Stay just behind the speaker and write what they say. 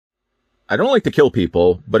I don't like to kill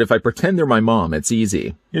people, but if I pretend they're my mom, it's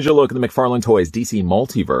easy. Here's your look at the McFarlane Toys DC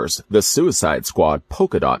Multiverse, the Suicide Squad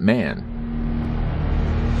Polka-Dot Man.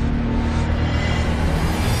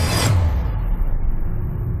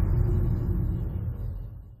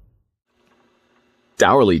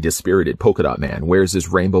 Dourly dispirited Polka-Dot Man wears his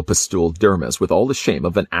rainbow pistol dermis with all the shame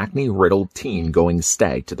of an acne-riddled teen going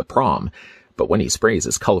stag to the prom. But when he sprays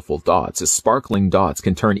his colorful dots, his sparkling dots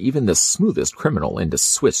can turn even the smoothest criminal into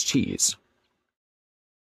Swiss cheese.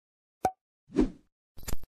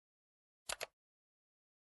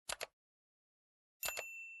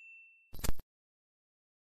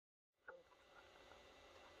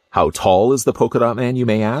 How tall is the Polka-Dot Man, you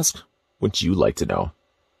may ask? Would you like to know?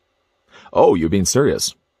 Oh, you're being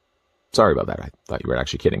serious. Sorry about that. I thought you were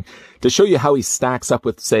actually kidding. To show you how he stacks up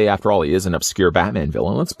with, say, after all, he is an obscure Batman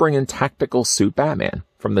villain, let's bring in Tactical Suit Batman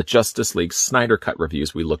from the Justice League Snyder Cut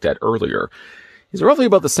reviews we looked at earlier. He's roughly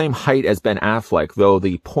about the same height as Ben Affleck, though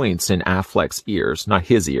the points in Affleck's ears, not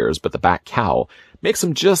his ears, but the bat cowl, makes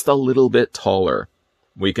him just a little bit taller.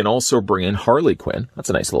 We can also bring in Harley Quinn. That's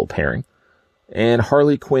a nice little pairing. And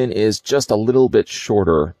Harley Quinn is just a little bit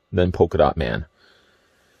shorter than Polka-Dot Man.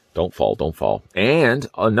 Don't fall, don't fall. And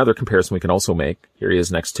another comparison we can also make, here he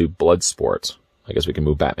is next to Bloodsport. I guess we can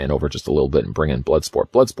move Batman over just a little bit and bring in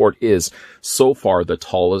Bloodsport. Bloodsport is so far the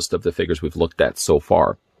tallest of the figures we've looked at so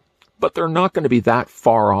far. But they're not going to be that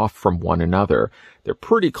far off from one another. They're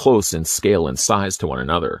pretty close in scale and size to one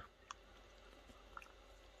another.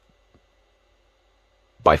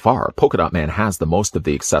 By far, Polka-Dot Man has the most of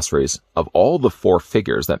the accessories of all the 4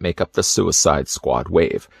 figures that make up the Suicide Squad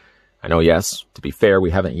wave. I know, yes, to be fair,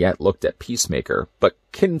 we haven't yet looked at Peacemaker, but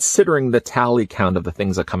considering the tally count of the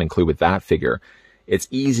things that come included with that figure, it's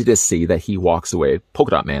easy to see that he walks away,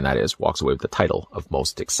 Polka-Dot Man that is, walks away with the title of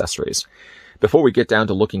most accessories. Before we get down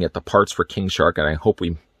to looking at the parts for King Shark, and I hope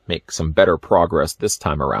we make some better progress this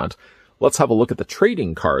time around, let's have a look at the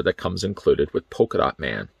trading card that comes included with Polka-Dot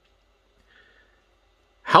Man.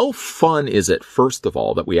 How fun is it, first of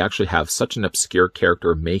all, that we actually have such an obscure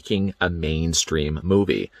character making a mainstream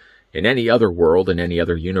movie? In any other world, in any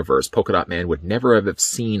other universe, Polka-Dot Man would never have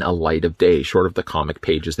seen a light of day short of the comic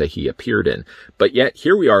pages that he appeared in. But yet,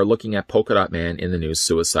 here we are looking at Polka-Dot Man in the new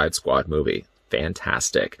Suicide Squad movie.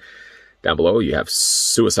 Fantastic. Down below, you have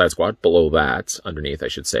Suicide Squad. Below that, underneath, I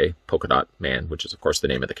should say, Polka-Dot Man, which is, of course, the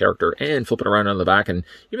name of the character. And flipping around on the back, and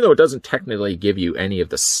even though it doesn't technically give you any of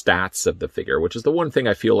the stats of the figure, which is the one thing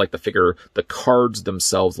I feel like the cards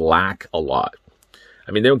themselves lack a lot.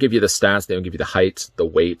 I mean, they don't give you the stats, they don't give you the height, the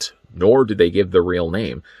weight, nor do they give the real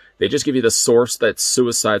name. They just give you the source that's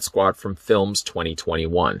Suicide Squad from Films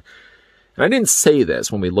 2021. And I didn't say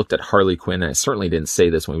this when we looked at Harley Quinn, and I certainly didn't say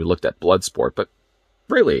this when we looked at Bloodsport, but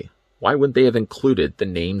really, why wouldn't they have included the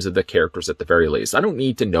names of the characters at the very least? I don't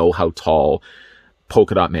need to know how tall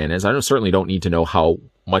Polka-Dot Man is. I certainly don't need to know how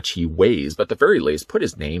much he weighs, but at the very least, put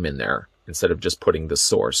his name in there instead of just putting the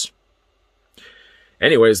source.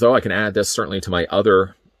 Anyways, though, I can add this certainly to my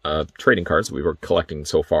other trading cards that we were collecting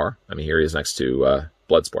so far. I mean, here he is next to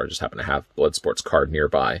Bloodsport. I just happen to have Bloodsport's card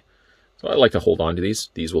nearby. So I like to hold on to these.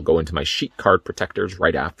 These will go into my sheet card protectors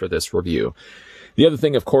right after this review. The other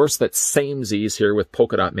thing, of course, that samesies here with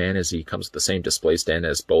Polka-Dot Man is he comes with the same display stand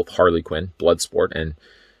as both Harley Quinn, Bloodsport, and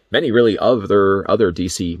many really other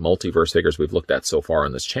DC Multiverse figures we've looked at so far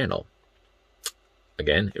on this channel.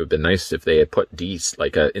 Again, it would have been nice if they had put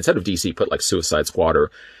DC, instead of DC, put like Suicide Squad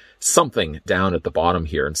or something down at the bottom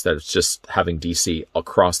here instead of just having DC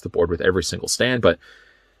across the board with every single stand. But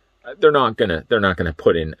they're not gonna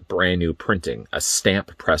put in brand new printing, a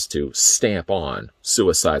stamp press to stamp on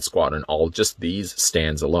Suicide Squad and all just these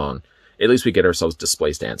stands alone. At least we get ourselves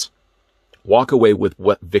display stands. Walk away with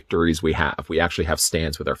what victories we have. We actually have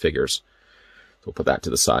stands with our figures. So we'll put that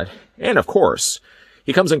to the side. And of course,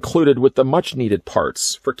 he comes included with the much needed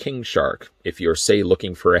parts for King Shark. If you're, say,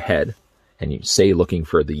 looking for a head, and you say looking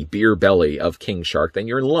for the beer belly of King Shark, then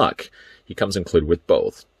you're in luck. He comes included with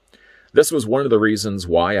both. This was one of the reasons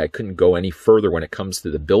why I couldn't go any further when it comes to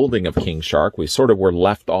the building of King Shark. We sort of were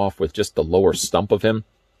left off with just the lower stump of him.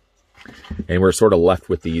 And we're sort of left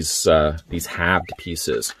with these halved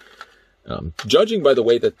pieces. Judging by the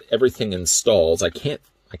way that everything installs, I can't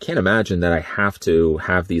imagine that I have to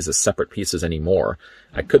have these as separate pieces anymore.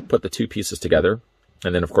 I could put the 2 pieces together.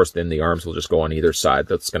 And then, of course, then the arms will just go on either side.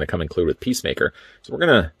 That's going to come included with Peacemaker. So we're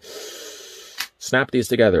going to snap these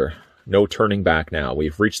together. No turning back now.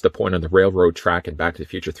 We've reached the point on the railroad track in Back to the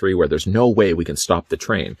Future 3 where there's no way we can stop the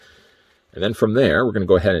train. And then from there, we're going to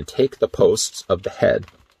go ahead and take the posts of the head.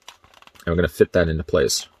 And we're going to fit that into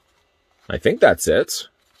place. I think that's it.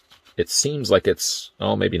 It seems like it's...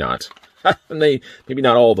 Oh, maybe not. Maybe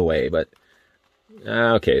not all the way, but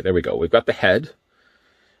Okay, there we go. We've got the head.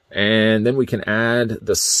 And then we can add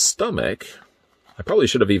the stomach. I probably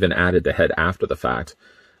should have even added the head after the fact.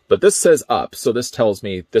 But this says up, so this tells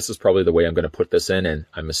me this is probably the way I'm going to put this in, and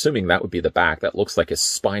I'm assuming that would be the back. That looks like his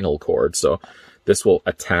spinal cord, so this will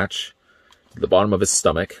attach to the bottom of his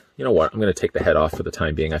stomach. You know what? I'm going to take the head off for the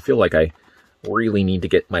time being. I feel like I really need to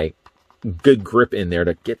get my good grip in there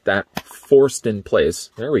to get that forced in place.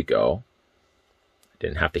 There we go.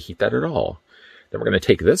 Didn't have to heat that at all. Then we're going to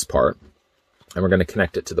take this part, and we're going to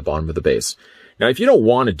connect it to the bottom of the base. Now, if you don't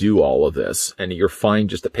want to do all of this, and you're fine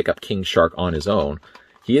just to pick up King Shark on his own,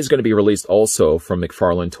 he is going to be released also from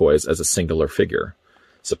McFarlane Toys as a singular figure.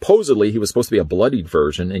 Supposedly, he was supposed to be a bloodied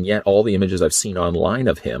version, and yet all the images I've seen online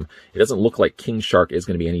of him, it doesn't look like King Shark is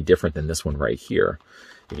going to be any different than this one right here.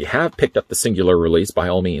 If you have picked up the singular release, by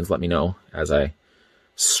all means, let me know. As I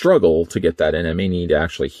struggle to get that in, I may need to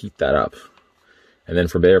actually heat that up. And then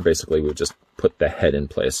from there, basically, we'll just put the head in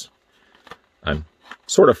place. I'm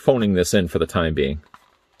sort of phoning this in for the time being.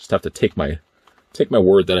 Just have to take my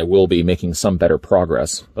word that I will be making some better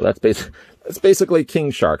progress. But that's basically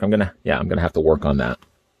King Shark. I'm gonna have to work on that.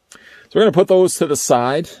 So we're gonna put those to the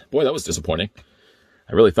side. Boy, that was disappointing.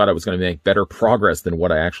 I really thought I was gonna make better progress than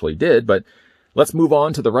what I actually did, but let's move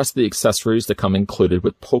on to the rest of the accessories that come included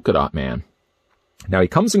with Polka-Dot Man. Now, he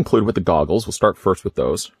comes included with the goggles. We'll start first with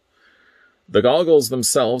those. The goggles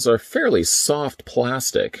themselves are fairly soft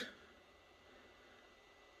plastic.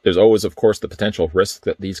 There's always, of course, the potential risk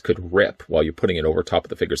that these could rip while you're putting it over top of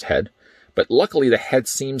the figure's head. But luckily, the head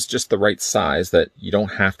seems just the right size that you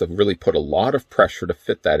don't have to really put a lot of pressure to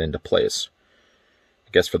fit that into place. I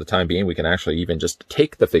guess for the time being, we can actually even just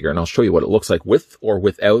take the figure, and I'll show you what it looks like with or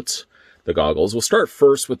without the goggles. We'll start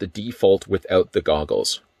first with the default without the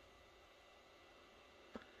goggles.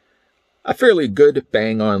 A fairly good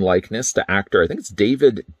bang-on likeness to actor. I think it's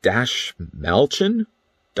David Dastmalchian,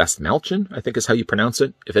 I think is how you pronounce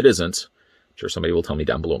it. If it isn't, I'm sure somebody will tell me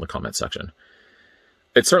down below in the comment section.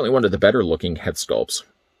 It's certainly one of the better looking head sculpts.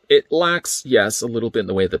 It lacks, yes, a little bit in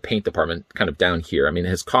the way of the paint department, kind of down here. I mean,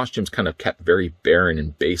 his costume's kind of kept very barren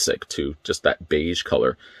and basic to just that beige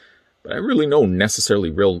color. But I really no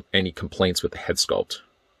necessarily any complaints with the head sculpt.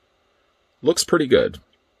 Looks pretty good.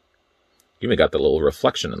 Even got the little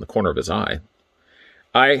reflection in the corner of his eye.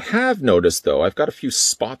 I have noticed, though, I've got a few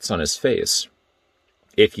spots on his face.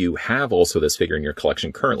 If you have also this figure in your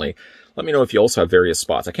collection currently, let me know if you also have various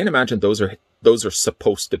spots. I can't imagine those are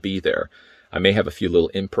supposed to be there. I may have a few little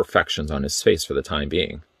imperfections on his face for the time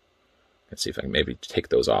being. Let's see if I can maybe take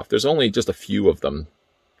those off. There's only just a few of them.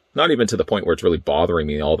 Not even to the point where it's really bothering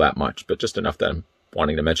me all that much, but just enough that I'm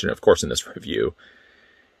wanting to mention it, of course, in this review.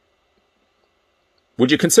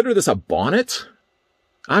 Would you consider this a bonnet?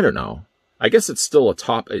 I don't know. I guess it's still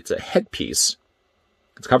it's a headpiece.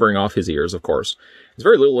 It's covering off his ears, of course. There's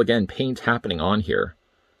very little, again, paint happening on here.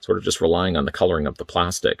 Sort of just relying on the coloring of the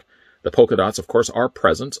plastic. The polka dots, of course, are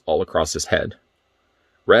present all across his head.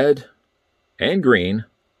 Red and green.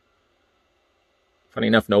 Funny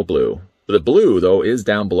enough, no blue. The blue, though, is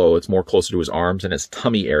down below. It's more closer to his arms and his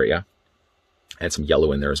tummy area. And some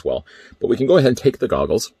yellow in there as well. But we can go ahead and take the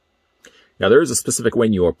goggles. Now, there is a specific way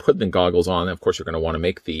you are putting the goggles on. Of course, you're going to want to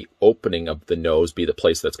make the opening of the nose be the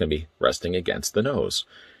place that's going to be resting against the nose.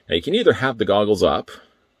 Now, you can either have the goggles up,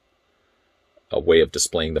 a way of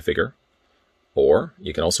displaying the figure, or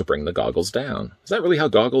you can also bring the goggles down. Is that really how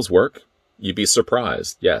goggles work? You'd be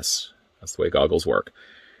surprised. Yes, that's the way goggles work.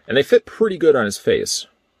 And they fit pretty good on his face.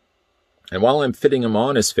 And while I'm fitting them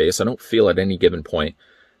on his face, I don't feel at any given point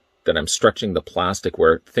that I'm stretching the plastic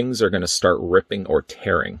where things are going to start ripping or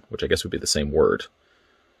tearing, which I guess would be the same word.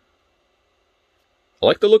 I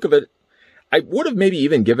like the look of it. I would have maybe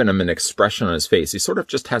even given him an expression on his face. He sort of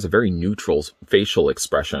just has a very neutral facial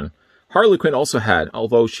expression. Harley Quinn also had,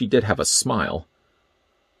 although she did have a smile.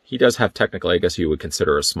 He does have technically, I guess you would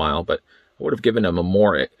consider a smile, but I would have given him a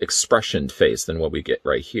more expressioned face than what we get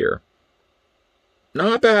right here.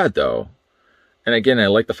 Not bad, though. And again, I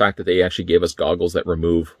like the fact that they actually gave us goggles that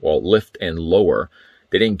remove, well, lift and lower.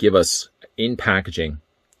 They didn't give us, in packaging,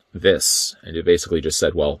 this. And it basically just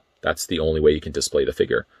said, well, that's the only way you can display the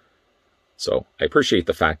figure. So I appreciate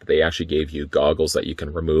the fact that they actually gave you goggles that you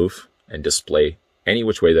can remove and display any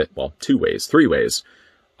which way that, well, 2 ways, 3 ways,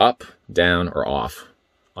 up, down, or off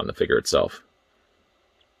on the figure itself.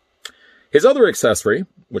 His other accessory,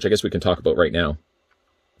 which I guess we can talk about right now,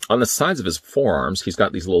 on the sides of his forearms, he's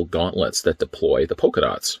got these little gauntlets that deploy the polka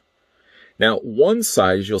dots. Now, one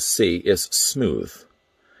side, as you'll see, is smooth.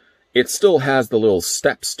 It still has the little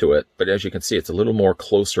steps to it, but as you can see, it's a little more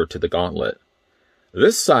closer to the gauntlet.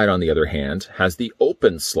 This side, on the other hand, has the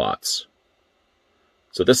open slots.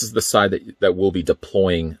 So this is the side that will be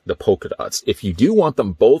deploying the polka dots. If you do want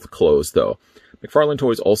them both closed, though, McFarlane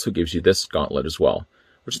Toys also gives you this gauntlet as well,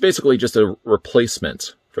 which is basically just a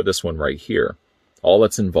replacement for this one right here. All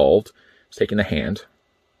that's involved is taking the hand,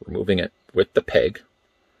 removing it with the peg,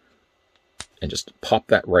 and just pop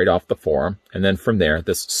that right off the forearm, and then from there,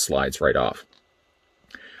 this slides right off.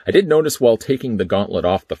 I did notice while taking the gauntlet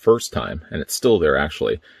off the first time, and it's still there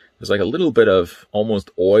actually, there's like a little bit of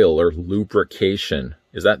almost oil or lubrication.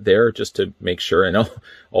 Is that there just to make sure? And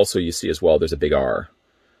also you see as well, there's a big R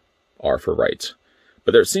for right.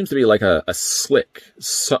 But there seems to be like a slick,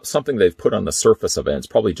 something they've put on the surface of it. It's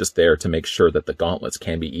probably just there to make sure that the gauntlets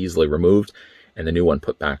can be easily removed and the new one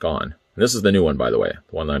put back on. And this is the new one, by the way,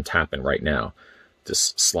 the one that I'm tapping right now.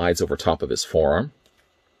 Just slides over top of his forearm.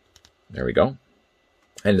 There we go.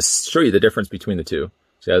 And to show you the difference between the two,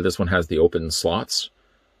 see how this one has the open slots?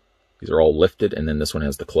 These are all lifted, and then this one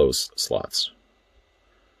has the closed slots.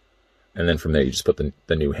 And then from there, you just put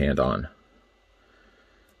the new hand on.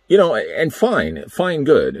 You know, and fine,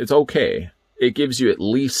 good. It's okay. It gives you at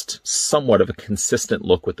least somewhat of a consistent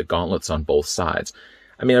look with the gauntlets on both sides.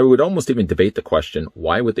 I mean, I would almost even debate the question,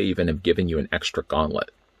 why would they even have given you an extra gauntlet?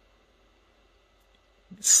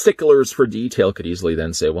 Sticklers for detail could easily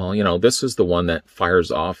then say, well, you know, this is the one that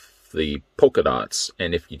fires off the polka dots.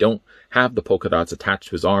 And if you don't have the polka dots attached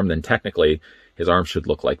to his arm, then technically his arm should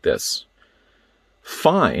look like this.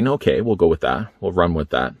 Fine. Okay, we'll go with that. We'll run with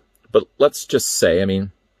that. But let's just say, I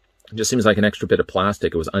mean, it just seems like an extra bit of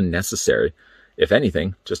plastic. It was unnecessary. If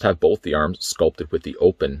anything, just have both the arms sculpted with the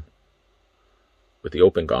open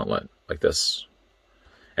gauntlet like this.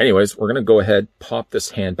 Anyways, we're going to go ahead, pop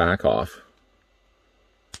this hand back off.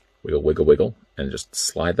 Wiggle, wiggle, wiggle, and just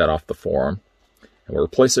slide that off the forearm. And we'll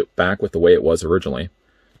replace it back with the way it was originally,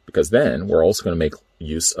 because then we're also going to make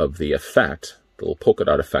use of the effect, the little polka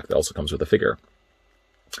dot effect that also comes with the figure.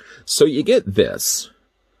 So you get this.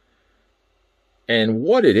 And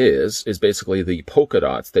what it is basically the polka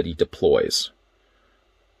dots that he deploys.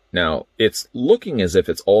 Now, it's looking as if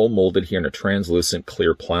it's all molded here in a translucent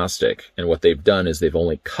clear plastic. And what they've done is they've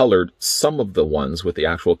only colored some of the ones with the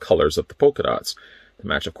actual colors of the polka dots to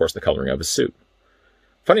match, of course, the coloring of his suit.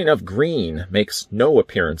 Funny enough, green makes no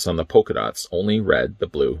appearance on the polka dots, only red, the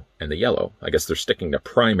blue, and the yellow. I guess they're sticking to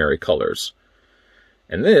primary colors.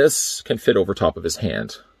 And this can fit over top of his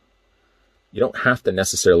hand. You don't have to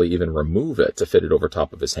necessarily even remove it to fit it over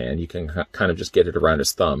top of his hand. You can kind of just get it around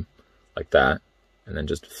his thumb like that, and then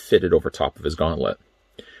just fit it over top of his gauntlet.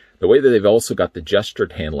 The way that they've also got the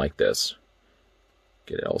gestured hand like this,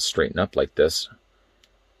 get it all straightened up like this,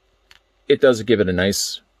 it does give it a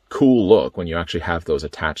nice, cool look when you actually have those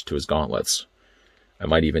attached to his gauntlets. I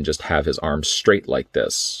might even just have his arms straight like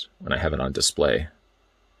this when I have it on display.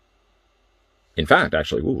 In fact,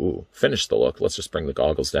 actually, finish the look. Let's just bring the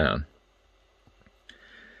goggles down.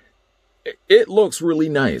 It looks really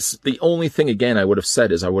nice. The only thing, again, I would have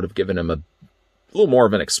said is I would have given him a little more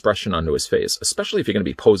of an expression onto his face, especially if you're going to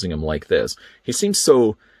be posing him like this. He seems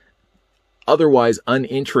so otherwise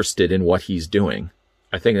uninterested in what he's doing.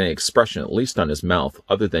 I think an expression, at least on his mouth,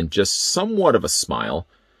 other than just somewhat of a smile,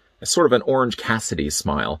 a sort of an Orange Cassidy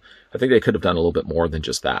smile. I think they could have done a little bit more than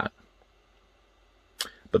just that.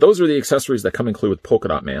 But those are the accessories that come included with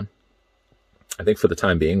Polka-Dot Man. I think for the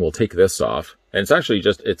time being, we'll take this off. And it's actually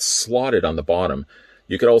just, it's slotted on the bottom.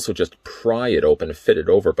 You could also just pry it open and fit it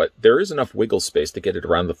over, but there is enough wiggle space to get it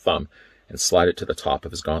around the thumb and slide it to the top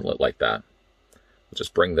of his gauntlet like that. We'll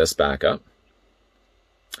just bring this back up.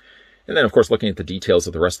 And then, of course, looking at the details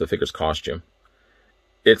of the rest of the figure's costume.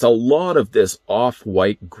 It's a lot of this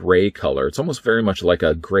off-white gray color. It's almost very much like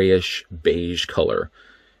a grayish beige color.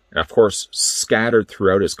 And of course, scattered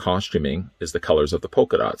throughout his costuming is the colors of the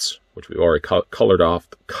polka dots, which we've already covered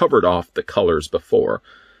off the colors before.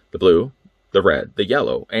 The blue, the red, the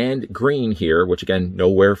yellow, and green here, which again,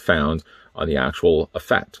 nowhere found on the actual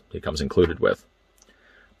effect it comes included with.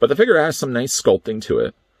 But the figure has some nice sculpting to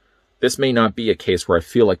it. This may not be a case where I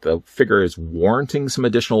feel like the figure is warranting some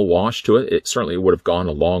additional wash to it. It certainly would have gone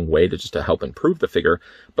a long way to help improve the figure.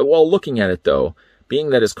 But while looking at it, though, being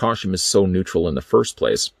that his costume is so neutral in the first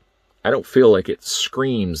place, I don't feel like it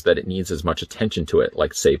screams that it needs as much attention to it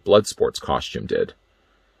like, say, Bloodsport's costume did.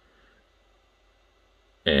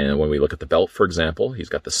 And when we look at the belt, for example, he's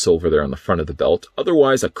got the silver there on the front of the belt.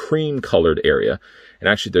 Otherwise, a cream-colored area. And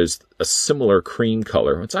actually, there's a similar cream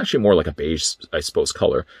color. It's actually more like a beige, I suppose,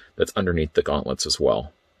 color that's underneath the gauntlets as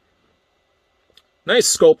well.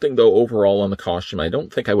 Nice sculpting, though, overall on the costume. I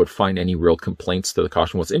don't think I would find any real complaints to the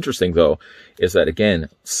costume. What's interesting, though, is that, again,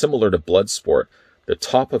 similar to Bloodsport, the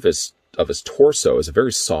top of his torso is a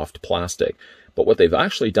very soft plastic, But what they've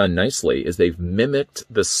actually done nicely is they've mimicked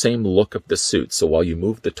the same look of the suit. So while you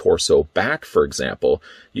move the torso back, for example,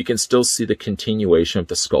 you can still see the continuation of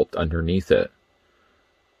the sculpt underneath it.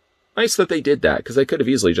 Nice that they did that, because they could have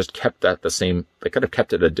easily just kept that the same. They could have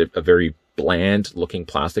kept it a very bland looking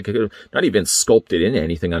plastic. It could have not even sculpted in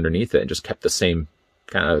anything underneath it and just kept the same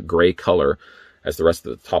kind of gray color as the rest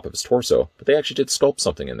of the top of his torso. But they actually did sculpt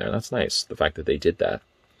something in there. That's nice, the fact that they did that.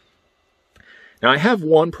 Now, I have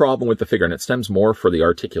one problem with the figure, and it stems more for the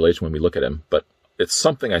articulation when we look at him, but it's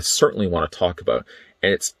something I certainly want to talk about,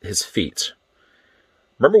 and it's his feet.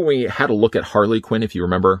 Remember when we had a look at Harley Quinn, if you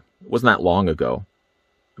remember? It wasn't that long ago.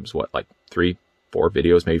 It was, what, like 3, 4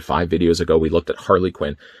 videos, maybe 5 videos ago, we looked at Harley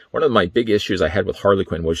Quinn. One of my big issues I had with Harley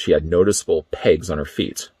Quinn was she had noticeable pegs on her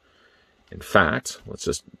feet. In fact, let's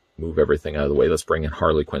just move everything out of the way. Let's bring in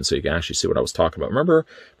Harley Quinn so you can actually see what I was talking about. Remember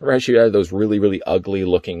how she had those really, really ugly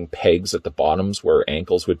looking pegs at the bottoms where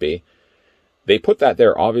ankles would be? They put that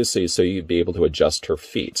there obviously so you'd be able to adjust her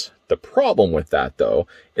feet. The problem with that, though,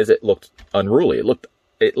 is it looked unruly.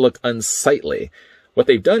 It looked unsightly. What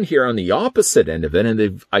they've done here on the opposite end of it,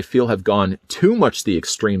 and I feel have gone too much the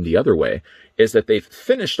extreme the other way, is that they've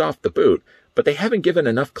finished off the boot, but they haven't given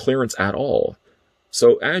enough clearance at all.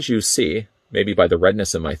 So as you see, maybe by the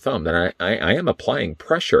redness in my thumb, that I am applying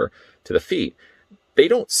pressure to the feet. They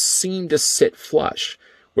don't seem to sit flush,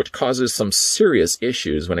 which causes some serious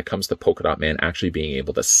issues when it comes to Polka-Dot Man actually being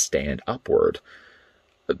able to stand upward.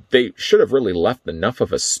 They should have really left enough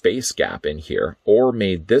of a space gap in here, or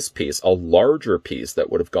made this piece a larger piece that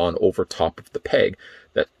would have gone over top of the peg,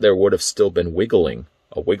 that there would have still been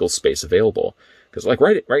a wiggle space available. Because like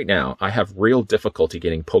right now, I have real difficulty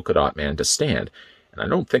getting Polka-Dot Man to stand, and I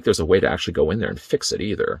don't think there's a way to actually go in there and fix it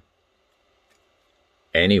either.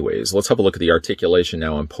 Anyways, let's have a look at the articulation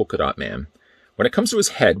now on Polka-Dot Man. When it comes to his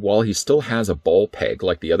head, while he still has a ball peg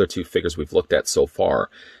like the other two figures we've looked at so far,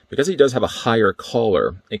 because he does have a higher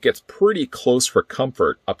collar, it gets pretty close for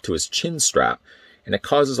comfort up to his chin strap, and it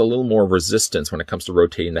causes a little more resistance when it comes to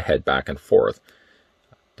rotating the head back and forth.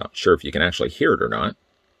 Not sure if you can actually hear it or not,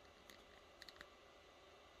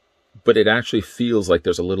 but it actually feels like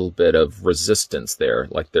there's a little bit of resistance there,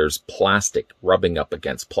 like there's plastic rubbing up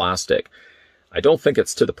against plastic. I don't think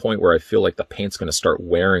it's to the point where I feel like the paint's going to start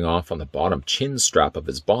wearing off on the bottom chin strap of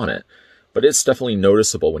his bonnet, but it's definitely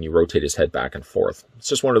noticeable when you rotate his head back and forth. It's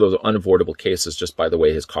just one of those unavoidable cases just by the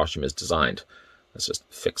way his costume is designed. Let's just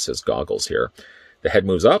fix his goggles here. The head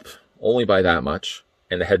moves up only by that much,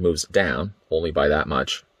 and the head moves down only by that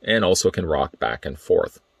much, and also can rock back and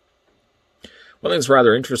forth. One thing that's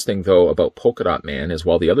rather interesting, though, about Polka-Dot Man is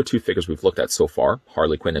while the other two figures we've looked at so far,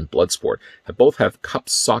 Harley Quinn and Bloodsport, both have cup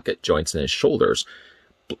socket joints in his shoulders,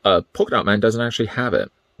 Polka-Dot Man doesn't actually have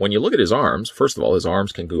it. When you look at his arms, first of all, his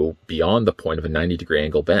arms can go beyond the point of a 90-degree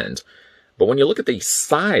angle bend. But when you look at the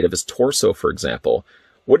side of his torso, for example,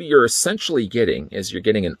 what you're essentially getting is you're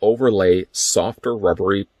getting an overlay, softer,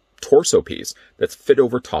 rubbery torso piece that's fit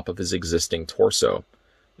over top of his existing torso.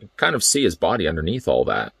 You can kind of see his body underneath all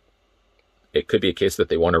that. It could be a case that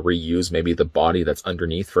they want to reuse maybe the body that's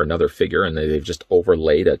underneath for another figure, and they've just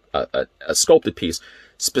overlaid a sculpted piece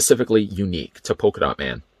specifically unique to Polka-Dot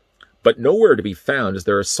Man. But nowhere to be found is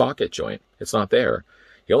there a socket joint. It's not there.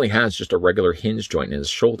 He only has just a regular hinge joint in his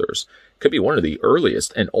shoulders. Could be one of the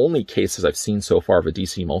earliest and only cases I've seen so far of a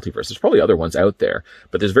DC Multiverse. There's probably other ones out there,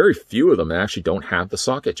 but there's very few of them that actually don't have the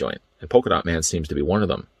socket joint, and Polka-Dot Man seems to be one of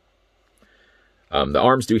them. The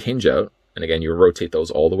arms do hinge out, and again, you rotate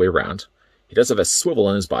those all the way around. He does have a swivel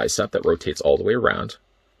in his bicep that rotates all the way around.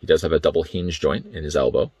 He does have a double hinge joint in his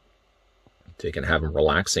elbow, so you can have him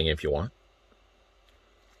relaxing if you want.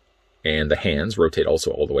 And the hands rotate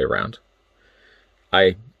also all the way around.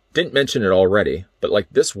 I didn't mention it already, but like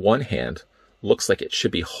this one hand looks like it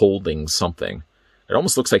should be holding something. It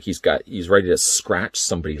almost looks like he's ready to scratch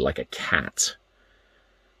somebody like a cat.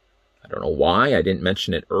 I don't know why I didn't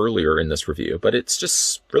mention it earlier in this review, but it's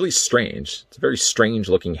just really strange. It's a very strange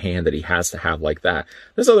looking hand that he has to have like that.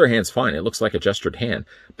 This other hand's fine. It looks like a gestured hand,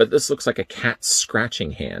 but this looks like a cat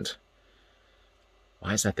scratching hand.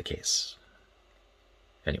 Why is that the case?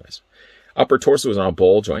 Anyways, upper torso is on a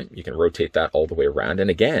ball joint. You can rotate that all the way around. And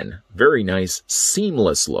again, very nice,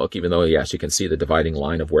 seamless look, even though, yes, you can see the dividing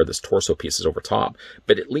line of where this torso piece is over top.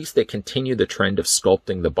 But at least they continue the trend of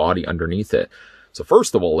sculpting the body underneath it. So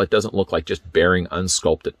first of all, it doesn't look like just bearing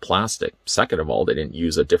unsculpted plastic. Second of all, they didn't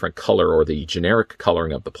use a different color or the generic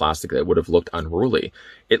coloring of the plastic that would have looked unruly.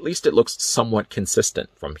 At least it looks somewhat consistent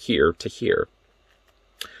from here to here.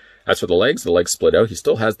 As for the legs split out. He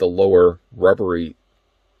still has the lower rubbery,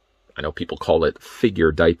 I know people call it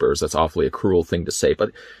figure diapers. That's awfully a cruel thing to say,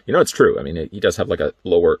 but you know, it's true. I mean, he does have like a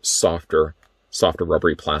lower, softer softer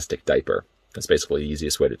rubbery plastic diaper. That's basically the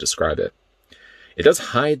easiest way to describe it. It does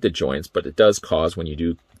hide the joints, but it does cause, when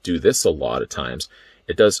you do this a lot of times,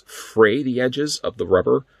 it does fray the edges of the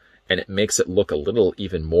rubber, and it makes it look a little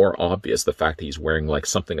even more obvious, the fact that he's wearing like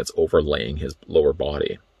something that's overlaying his lower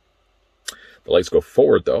body. The legs go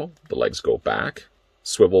forward though, the legs go back,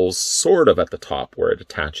 swivels sort of at the top where it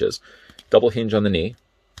attaches, double hinge on the knee.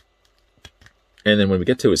 And then when we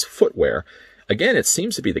get to his footwear, again, it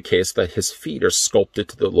seems to be the case that his feet are sculpted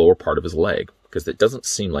to the lower part of his leg, because it doesn't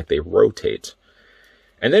seem like they rotate.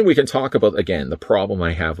 And then we can talk about, again, the problem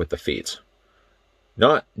I have with the feet.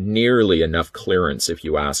 Not nearly enough clearance, if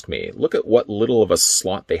you ask me. Look at what little of a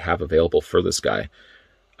slot they have available for this guy.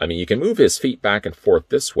 I mean, you can move his feet back and forth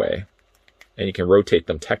this way, and you can rotate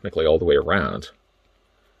them technically all the way around.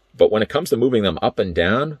 But when it comes to moving them up and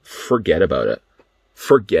down, forget about it.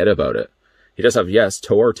 Forget about it. He does have, yes,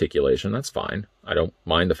 toe articulation. That's fine. I don't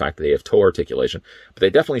mind the fact that they have toe articulation. But they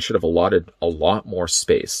definitely should have allotted a lot more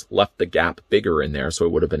space, left the gap bigger in there so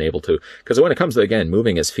it would have been able to. Because when it comes to, again,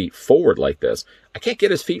 moving his feet forward like this, I can't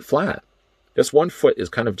get his feet flat. This one foot is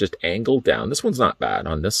kind of just angled down. This one's not bad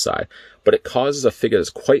on this side. But it causes a figure that's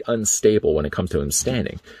quite unstable when it comes to him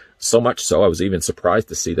standing. So much so, I was even surprised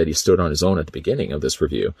to see that he stood on his own at the beginning of this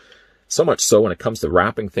review. So much so, when it comes to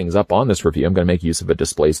wrapping things up on this review, I'm going to make use of a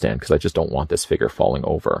display stand because I just don't want this figure falling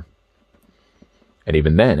over. And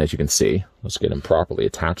even then, as you can see, let's get him properly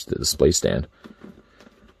attached to the display stand.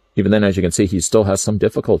 Even then, as you can see, he still has some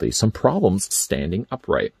difficulty, some problems standing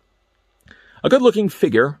upright. A good-looking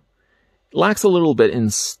figure lacks a little bit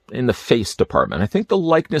in the face department. I think the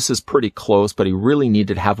likeness is pretty close, but he really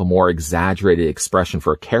needed to have a more exaggerated expression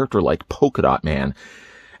for a character like Polka-Dot Man.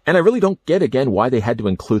 And I really don't get, again, why they had to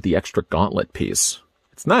include the extra gauntlet piece.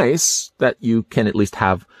 It's nice that you can at least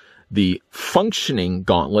have the functioning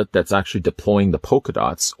gauntlet that's actually deploying the polka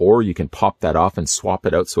dots, or you can pop that off and swap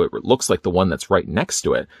it out so it looks like the one that's right next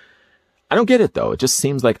to it. I don't get it, though. It just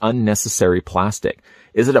seems like unnecessary plastic.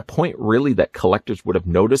 Is it a point, really, that collectors would have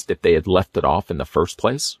noticed if they had left it off in the first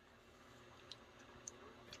place?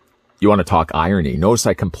 You want to talk irony? Notice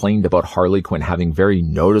I complained about Harley Quinn having very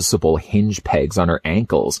noticeable hinge pegs on her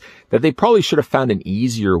ankles, that they probably should have found an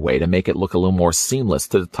easier way to make it look a little more seamless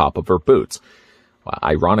to the top of her boots. Well,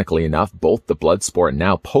 ironically enough, both the Bloodsport and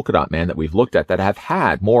now Polka-Dot Man that we've looked at that have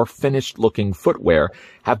had more finished-looking footwear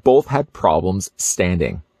have both had problems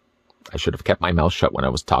standing. I should have kept my mouth shut when I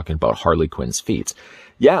was talking about Harley Quinn's feet.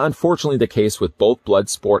 Yeah, unfortunately the case with both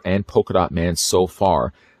Bloodsport and Polka-Dot Man so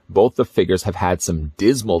far. Both the figures have had some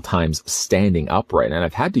dismal times standing upright, and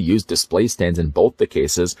I've had to use display stands in both the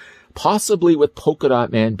cases, possibly with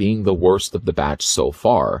Polka-Dot Man being the worst of the batch so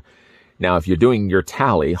far. Now, if you're doing your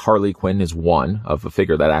tally, Harley Quinn is one of a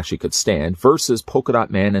figure that actually could stand, versus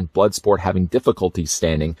Polka-Dot Man and Bloodsport having difficulty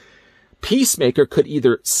standing. Peacemaker could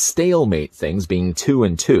either stalemate things, being 2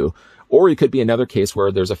 and 2, or it could be another case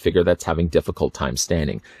where there's a figure that's having difficult time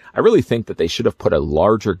standing. I really think that they should have put a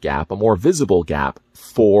larger gap, a more visible gap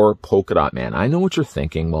for Polka-Dot Man. I know what you're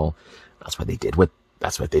thinking. Well, that's what they did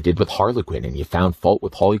with Harley Quinn, and you found fault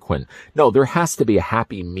with Harley Quinn. No, there has to be a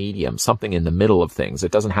happy medium, something in the middle of things.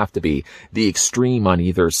 It doesn't have to be the extreme on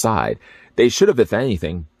either side. They should have, if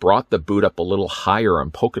anything, brought the boot up a little higher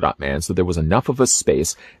on Polka-Dot Man so there was enough of a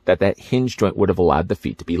space that hinge joint would have allowed the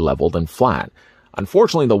feet to be leveled and flat.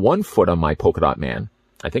 Unfortunately, the one foot on my Polka-Dot Man,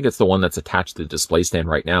 I think it's the one that's attached to the display stand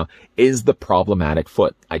right now, is the problematic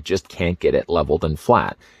foot. I just can't get it leveled and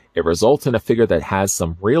flat. It results in a figure that has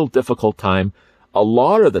some real difficult time a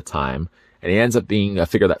lot of the time, and it ends up being a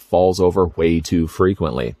figure that falls over way too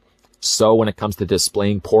frequently. So when it comes to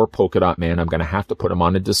displaying poor Polka-Dot Man, I'm going to have to put him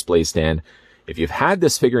on a display stand. If you've had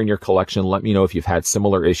this figure in your collection, let me know if you've had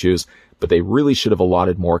similar issues, but they really should have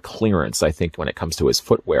allotted more clearance, I think, when it comes to his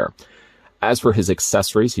footwear. As for his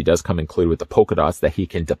accessories, he does come included with the polka dots that he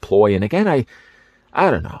can deploy. And again, I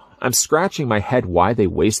don't know. I'm scratching my head why they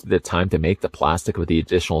wasted the time to make the plastic with the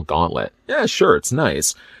additional gauntlet. Yeah, sure, it's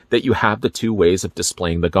nice that you have the two ways of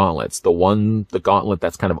displaying the gauntlets. The gauntlet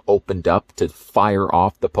that's kind of opened up to fire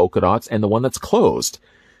off the polka dots, and the one that's closed.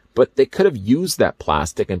 But they could have used that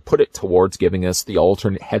plastic and put it towards giving us the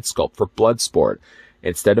alternate head sculpt for Bloodsport,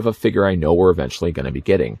 instead of a figure I know we're eventually going to be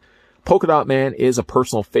getting. Polka-Dot Man is a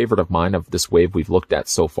personal favorite of mine of this wave we've looked at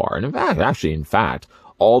so far. And in fact,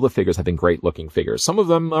 all the figures have been great looking figures. Some of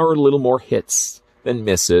them are a little more hits than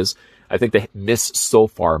misses. I think the miss so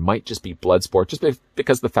far might just be Bloodsport, just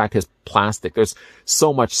because of the fact his plastic, there's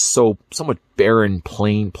so much barren,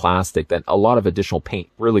 plain plastic that a lot of additional paint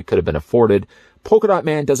really could have been afforded. Polka-Dot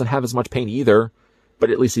Man doesn't have as much paint either. but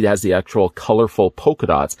at least he has the actual colorful polka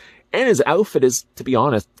dots. And his outfit is, to be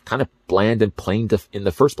honest, kind of bland and plain in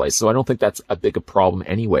the first place. So I don't think that's a big a problem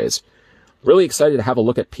anyways. Really excited to have a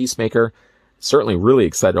look at Peacemaker. Certainly really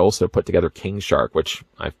excited also to put together King Shark, which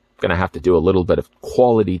I'm going to have to do a little bit of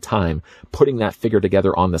quality time putting that figure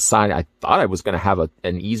together on the side. I thought I was going to have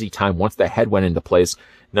an easy time once the head went into place.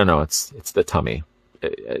 No, it's the tummy.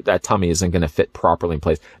 That tummy isn't going to fit properly in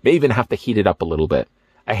place. May even have to heat it up a little bit.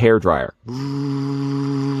 A hairdryer.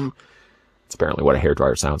 It's apparently what a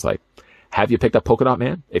hairdryer sounds like. Have you picked up Polka-Dot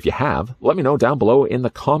Man? If you have, let me know down below in the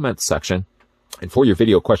comments section. And for your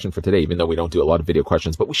video question for today, even though we don't do a lot of video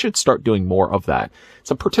questions, but we should start doing more of that.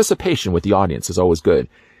 Some participation with the audience is always good.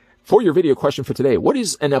 For your video question for today, what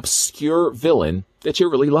is an obscure villain that you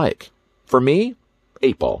really like? For me,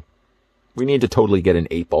 8-Ball. We need to totally get an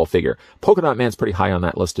 8-Ball figure. Polka-Dot Man's pretty high on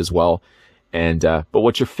that list as well. And, but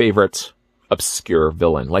what's your favorite obscure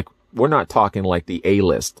villain? Like, we're not talking like the A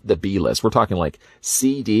list, the B list. We're talking like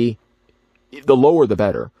C, D. The lower, the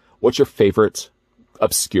better. What's your favorite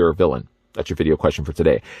obscure villain? That's your video question for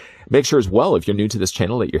today. Make sure as well, if you're new to this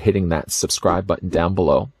channel, that you're hitting that subscribe button down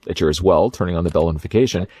below, that you're as well turning on the bell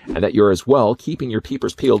notification, and that you're as well keeping your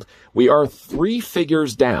peepers peeled. We are 3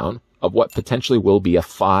 figures down of what potentially will be a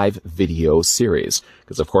 5-video series.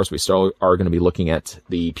 Because, of course, we still are going to be looking at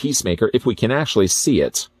the Peacemaker, if we can actually see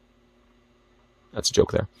it. That's a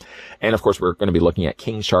joke there. And, of course, we're going to be looking at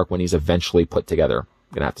King Shark when he's eventually put together.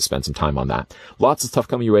 I'm going to have to spend some time on that. Lots of stuff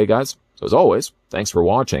coming your way, guys. So, as always, thanks for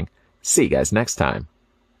watching. See you guys next time.